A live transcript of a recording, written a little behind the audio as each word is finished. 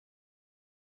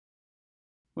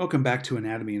Welcome back to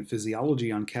Anatomy and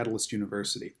Physiology on Catalyst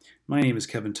University. My name is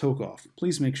Kevin Tokoph.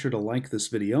 Please make sure to like this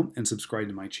video and subscribe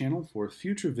to my channel for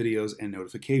future videos and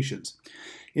notifications.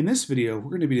 In this video,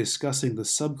 we're going to be discussing the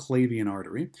subclavian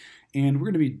artery, and we're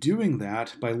going to be doing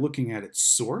that by looking at its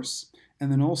source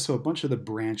and then also a bunch of the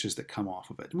branches that come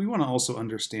off of it. And we want to also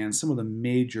understand some of the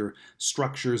major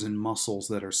structures and muscles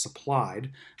that are supplied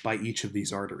by each of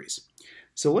these arteries.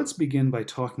 So let's begin by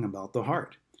talking about the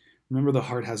heart. Remember, the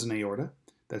heart has an aorta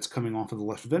that's coming off of the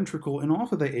left ventricle, and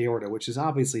off of the aorta, which is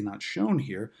obviously not shown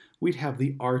here, we'd have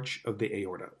the arch of the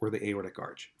aorta, or the aortic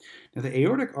arch. Now, the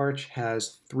aortic arch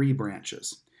has three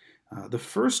branches. The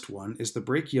first one is the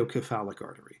Brachiocephalic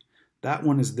Artery. That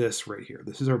one is this right here.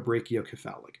 This is our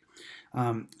brachiocephalic.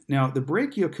 Now, the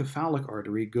Brachiocephalic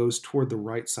Artery goes toward the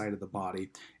right side of the body,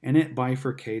 and it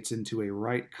bifurcates into a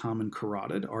right common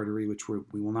carotid artery, which we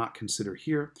will not consider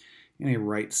here, and a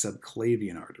right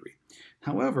subclavian artery.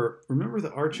 However, remember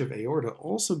the arch of aorta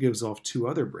also gives off two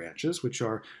other branches, which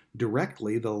are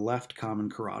directly the left common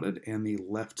carotid and the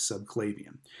left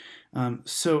subclavian.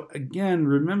 So again,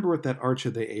 remember with that arch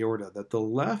of the aorta that the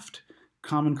left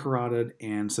common carotid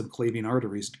and subclavian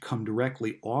arteries come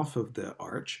directly off of the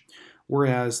arch,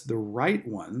 whereas the right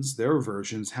ones, their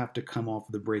versions, have to come off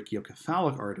of the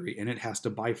brachiocephalic artery and it has to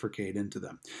bifurcate into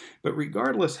them. But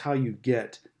regardless how you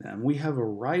get them, we have a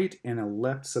right and a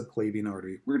left subclavian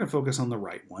artery. We're going to focus on the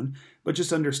right one, but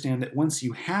just understand that once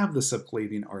you have the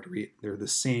subclavian artery, they're the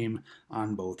same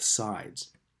on both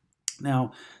sides.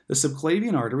 Now, the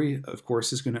subclavian artery, of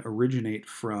course, is going to originate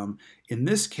from, in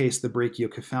this case, the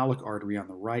brachiocephalic artery on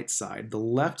the right side. The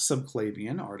left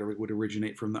subclavian artery would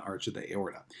originate from the arch of the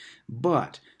aorta.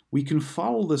 But we can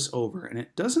follow this over, and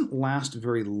it doesn't last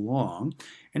very long,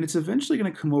 and it's eventually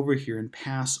going to come over here and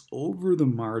pass over the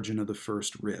margin of the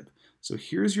first rib. So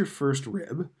here's your first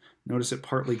rib. Notice it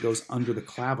partly goes under the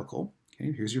clavicle.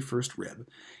 Okay, here's your first rib.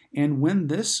 And when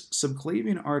this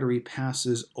subclavian artery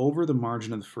passes over the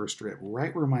margin of the first rib,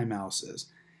 right where my mouse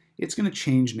is, it's going to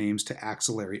change names to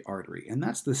axillary artery. And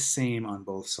that's the same on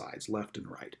both sides, left and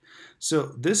right.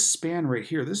 So this span right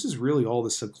here, this is really all the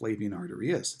subclavian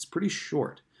artery is. It's pretty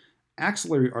short.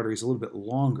 Axillary artery is a little bit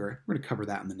longer. We're going to cover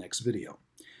that in the next video.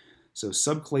 So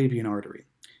subclavian artery.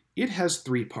 It has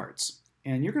three parts.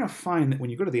 And you're going to find that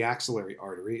when you go to the axillary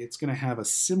artery, it's going to have a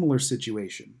similar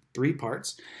situation, three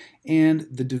parts, and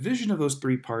the division of those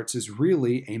three parts is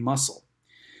really a muscle.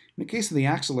 In the case of the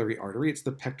axillary artery, it's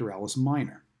the pectoralis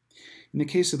minor. In the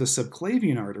case of the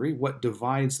subclavian artery, what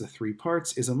divides the three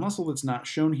parts is a muscle that's not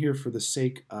shown here for the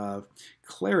sake of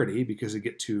clarity because it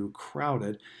gets too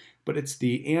crowded, but it's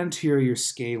the anterior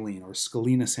scalene or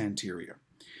scalenus anterior.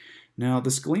 Now, the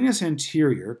scalenus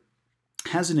anterior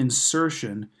has an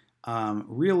insertion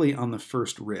really on the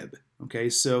first rib. Okay,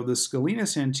 so the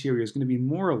scalenus anterior is going to be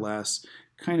more or less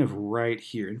kind of right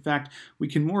here. In fact, we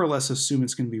can more or less assume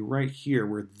it's going to be right here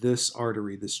where this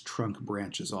artery, this trunk,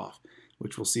 branches off,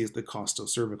 which we'll see is the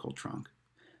costocervical trunk.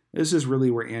 This is really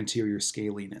where anterior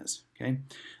scalene is, okay?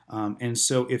 And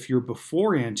so if you're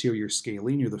before anterior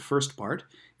scalene, you're the first part.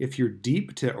 If you're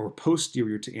deep to or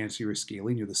posterior to anterior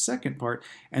scalene, you're the second part.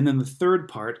 And then the third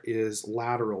part is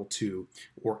lateral to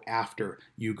or after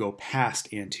you go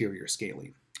past anterior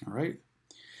scalene, all right?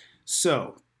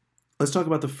 So let's talk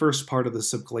about the first part of the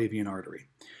subclavian artery.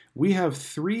 We have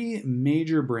three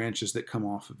major branches that come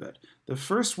off of it. The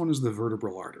first one is the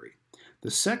vertebral artery.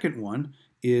 The second one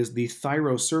is the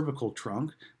thyrocervical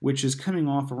trunk, which is coming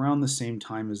off around the same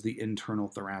time as the internal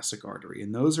thoracic artery,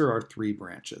 and those are our three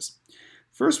branches.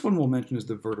 First one we'll mention is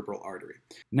the vertebral artery.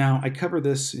 Now, I cover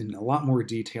this in a lot more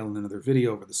detail in another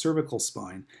video over the cervical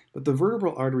spine, but the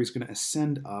vertebral artery is going to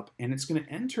ascend up, and it's going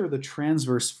to enter the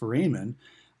transverse foramen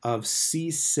of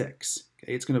C6.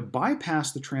 Okay, it's going to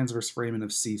bypass the transverse foramen of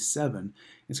C7.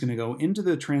 It's going to go into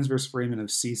the transverse foramen of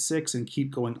C6 and keep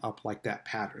going up like that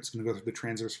pattern. It's going to go through the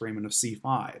transverse foramen of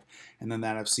C5 and then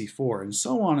that of C4 and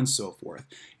so on and so forth.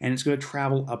 And it's going to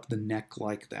travel up the neck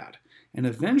like that. And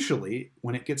eventually,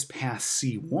 when it gets past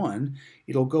C1,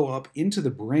 it'll go up into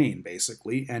the brain,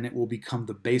 basically, and it will become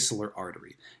the basilar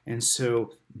artery. And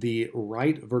so the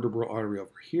right vertebral artery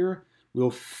over here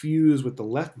will fuse with the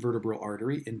left vertebral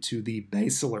artery into the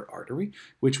basilar artery,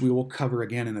 which we will cover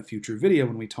again in a future video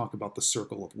when we talk about the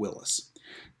circle of Willis.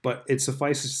 But it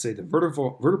suffices to say the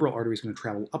vertebral artery is going to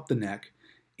travel up the neck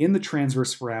in the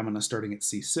transverse foramina starting at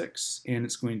C6, and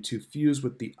it's going to fuse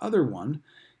with the other one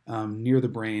near the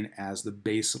brain as the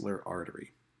basilar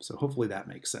artery. So hopefully that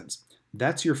makes sense.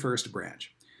 That's your first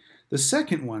branch. The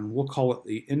second one, we'll call it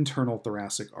the internal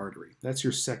thoracic artery. That's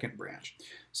your second branch.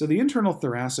 So the internal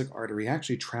thoracic artery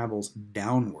actually travels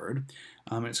downward.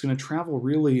 It's going to travel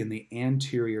really in the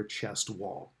anterior chest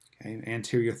wall, okay,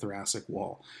 anterior thoracic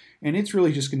wall. And it's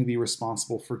really just going to be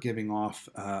responsible for giving off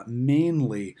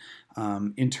mainly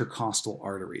intercostal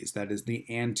arteries, that is the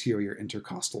anterior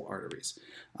intercostal arteries.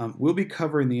 We'll be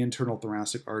covering the internal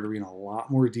thoracic artery in a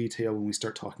lot more detail when we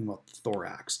start talking about the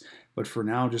thorax. But for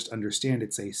now, just understand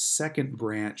it's a second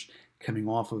branch coming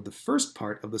off of the first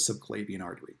part of the subclavian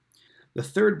artery. The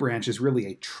third branch is really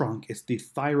a trunk. It's the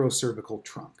thyrocervical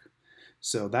trunk.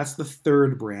 So that's the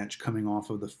third branch coming off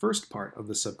of the first part of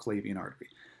the subclavian artery.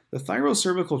 The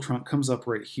thyrocervical trunk comes up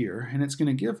right here, and it's going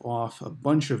to give off a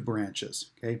bunch of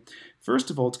branches. Okay? First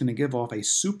of all, it's going to give off a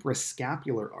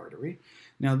suprascapular artery.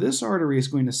 Now, this artery is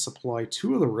going to supply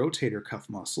two of the rotator cuff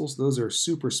muscles. Those are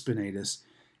supraspinatus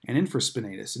and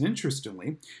infraspinatus. And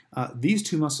interestingly, these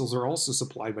two muscles are also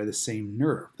supplied by the same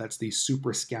nerve. That's the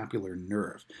suprascapular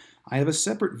nerve. I have a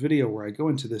separate video where I go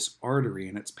into this artery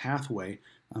and its pathway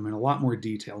in a lot more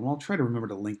detail, and I'll try to remember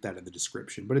to link that in the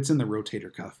description, but it's in the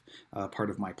rotator cuff part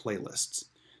of my playlists.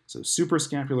 So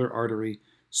suprascapular artery,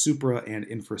 supra and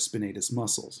infraspinatus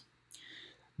muscles.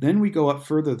 Then we go up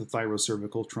further the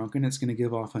thyrocervical trunk, and it's going to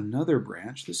give off another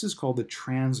branch. This is called the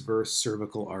transverse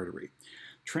cervical artery.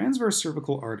 Transverse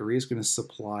cervical artery is going to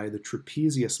supply the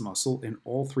trapezius muscle in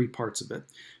all three parts of it,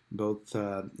 both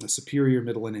the superior,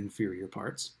 middle, and inferior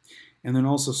parts, and then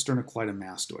also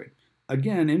sternocleidomastoid.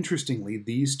 Again, interestingly,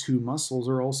 these two muscles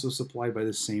are also supplied by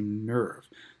the same nerve.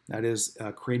 That is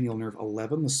cranial nerve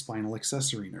 11, the spinal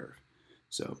accessory nerve.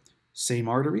 So same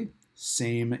artery,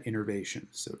 same innervation.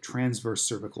 So transverse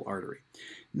cervical artery.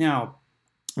 Now,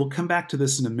 we'll come back to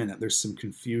this in a minute. There's some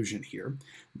confusion here,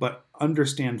 but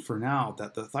understand for now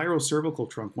that the thyrocervical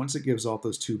trunk, once it gives off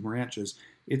those two branches,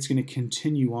 it's going to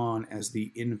continue on as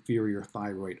the inferior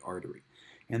thyroid artery.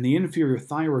 And the inferior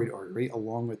thyroid artery,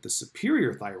 along with the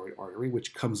superior thyroid artery,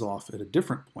 which comes off at a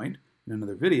different point in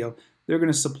another video, they're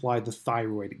going to supply the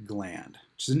thyroid gland,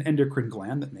 which is an endocrine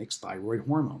gland that makes thyroid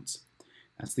hormones.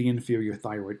 That's the inferior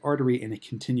thyroid artery and a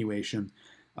continuation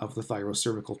of the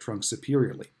thyrocervical trunk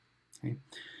superiorly. Okay.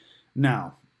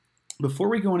 Now, before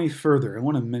we go any further, I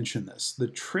want to mention this. The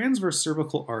transverse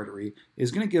cervical artery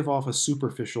is going to give off a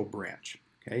superficial branch,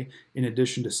 okay, in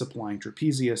addition to supplying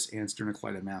trapezius and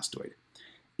sternocleidomastoid.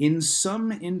 In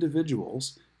some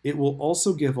individuals, it will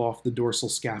also give off the dorsal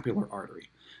scapular artery.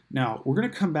 Now, we're going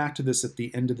to come back to this at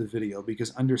the end of the video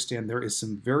because understand there is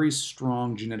some very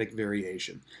strong genetic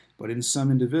variation. But in some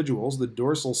individuals, the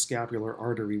dorsal scapular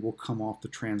artery will come off the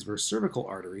transverse cervical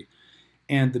artery,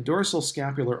 and the dorsal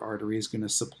scapular artery is going to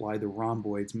supply the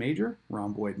rhomboids major,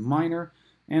 rhomboid minor,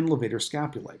 and levator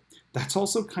scapulae. That's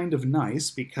also kind of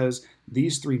nice because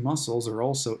these three muscles are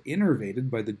also innervated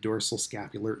by the dorsal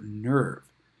scapular nerve.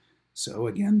 So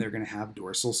again, they're going to have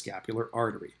dorsal scapular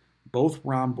artery, both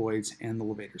rhomboids and the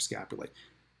levator scapulae.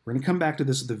 We're going to come back to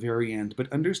this at the very end,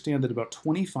 but understand that about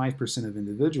 25% of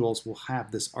individuals will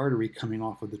have this artery coming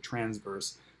off of the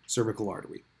transverse cervical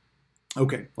artery.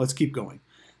 Okay, let's keep going.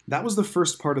 That was the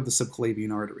first part of the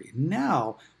subclavian artery.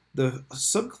 Now, the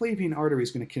subclavian artery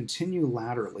is going to continue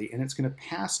laterally, and it's going to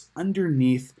pass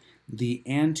underneath the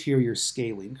anterior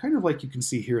scalene, kind of like you can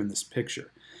see here in this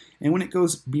picture. And when it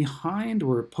goes behind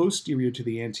or posterior to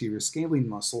the anterior scalene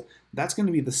muscle, that's going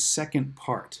to be the second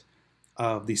part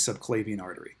of the subclavian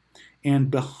artery. And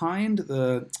behind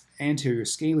the anterior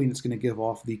scalene, it's going to give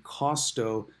off the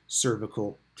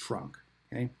costocervical trunk.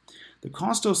 Okay? The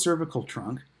costocervical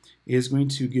trunk is going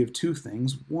to give two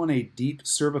things. One, a deep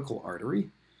cervical artery,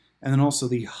 and then also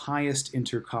the highest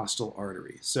intercostal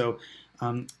artery. So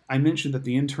I mentioned that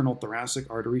the internal thoracic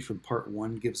artery from part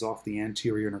 1 gives off the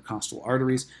anterior intercostal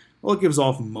arteries. Well, it gives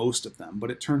off most of them,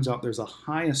 but it turns out there's a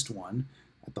highest one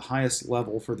at the highest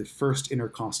level for the first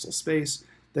intercostal space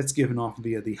that's given off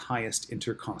via the highest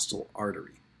intercostal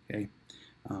artery. Okay?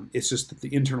 It's just that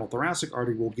the internal thoracic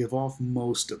artery will give off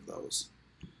most of those.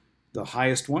 The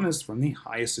highest one is from the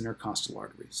highest intercostal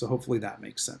artery, so hopefully that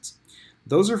makes sense.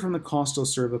 Those are from the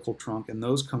costocervical trunk, and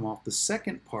those come off the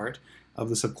second part of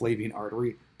the subclavian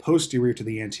artery posterior to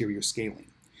the anterior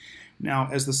scalene. Now,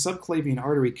 as the subclavian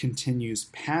artery continues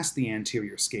past the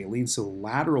anterior scalene, so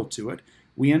lateral to it,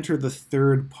 we enter the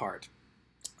third part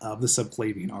of the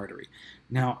subclavian artery.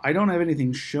 Now, I don't have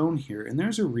anything shown here, and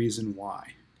there's a reason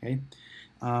why. Okay?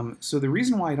 So the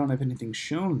reason why I don't have anything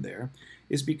shown there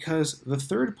is because the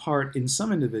third part in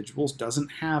some individuals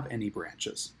doesn't have any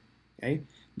branches. Okay?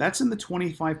 That's in the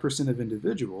 25% of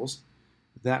individuals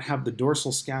that have the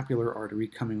dorsal scapular artery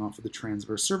coming off of the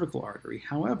transverse cervical artery.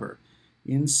 However,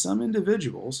 in some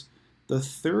individuals, the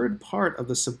third part of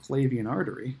the subclavian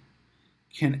artery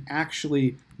can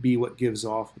actually be what gives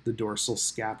off the dorsal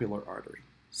scapular artery.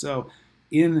 So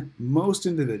in most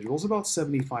individuals, about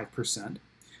 75%,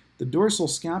 the dorsal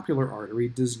scapular artery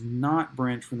does not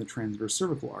branch from the transverse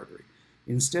cervical artery.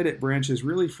 Instead, it branches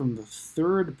really from the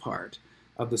third part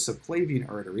of the subclavian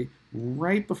artery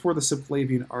right before the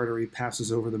subclavian artery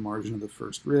passes over the margin of the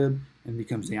first rib and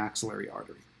becomes the axillary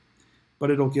artery. But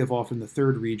it'll give off in the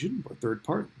third region, or third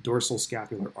part, dorsal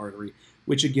scapular artery,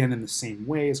 which again in the same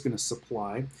way is going to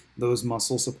supply those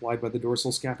muscles supplied by the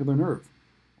dorsal scapular nerve,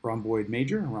 rhomboid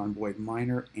major, rhomboid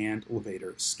minor, and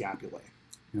levator scapulae.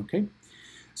 Okay?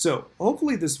 So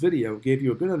hopefully this video gave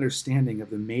you a good understanding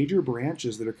of the major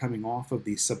branches that are coming off of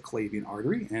the subclavian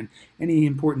artery and any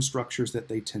important structures that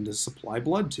they tend to supply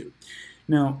blood to.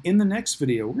 Now, in the next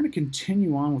video, we're going to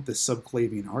continue on with the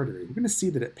subclavian artery. We're going to see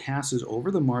that it passes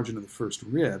over the margin of the first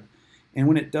rib, and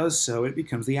when it does so, it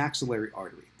becomes the axillary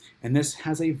artery. And this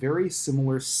has a very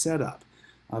similar setup,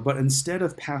 but instead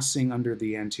of passing under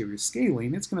the anterior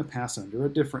scalene, it's going to pass under a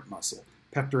different muscle,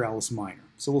 pectoralis minor.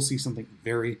 So we'll see something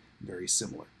very, very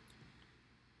similar.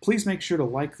 Please make sure to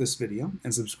like this video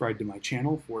and subscribe to my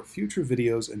channel for future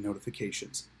videos and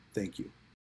notifications. Thank you.